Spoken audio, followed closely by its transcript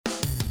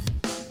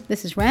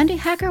This is Randi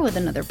Hacker with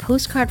another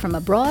postcard from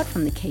abroad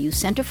from the KU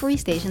Center for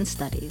East Asian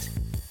Studies.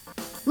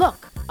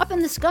 Look, up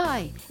in the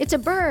sky. It's a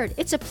bird.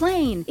 It's a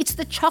plane. It's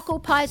the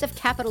Choco-pies of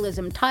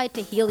capitalism tied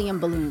to helium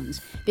balloons.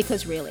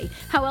 Because really,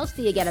 how else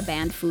do you get a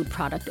banned food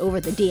product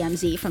over the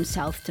DMZ from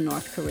South to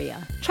North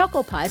Korea?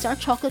 Choco-pies are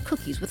chocolate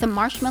cookies with a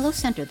marshmallow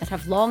center that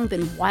have long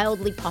been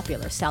wildly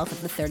popular south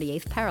of the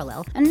 38th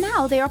parallel, and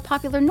now they are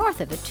popular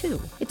north of it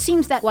too. It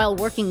seems that while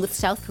working with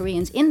South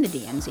Koreans in the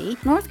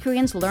DMZ, North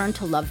Koreans learned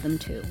to love them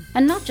too.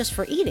 And not just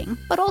for eating,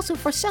 but also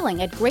for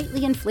selling at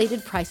greatly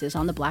inflated prices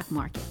on the black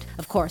market.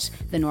 Of course,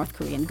 the North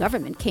Korean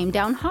government came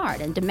down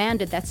hard and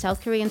demanded that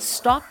South Koreans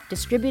stop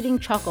distributing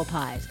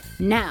Choco-pies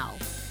now,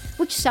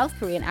 which South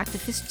Korean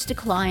activists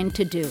declined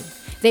to do.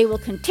 They will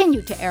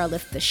continue to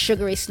airlift the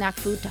sugary snack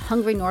food to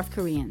hungry North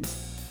Koreans.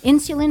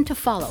 Insulin to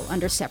follow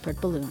under separate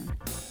balloon.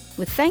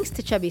 With thanks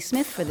to Chubby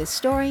Smith for this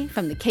story,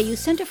 from the KU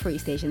Center for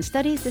East Asian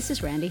Studies, this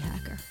is Randi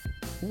Hacker.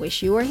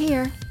 Wish you were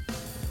here.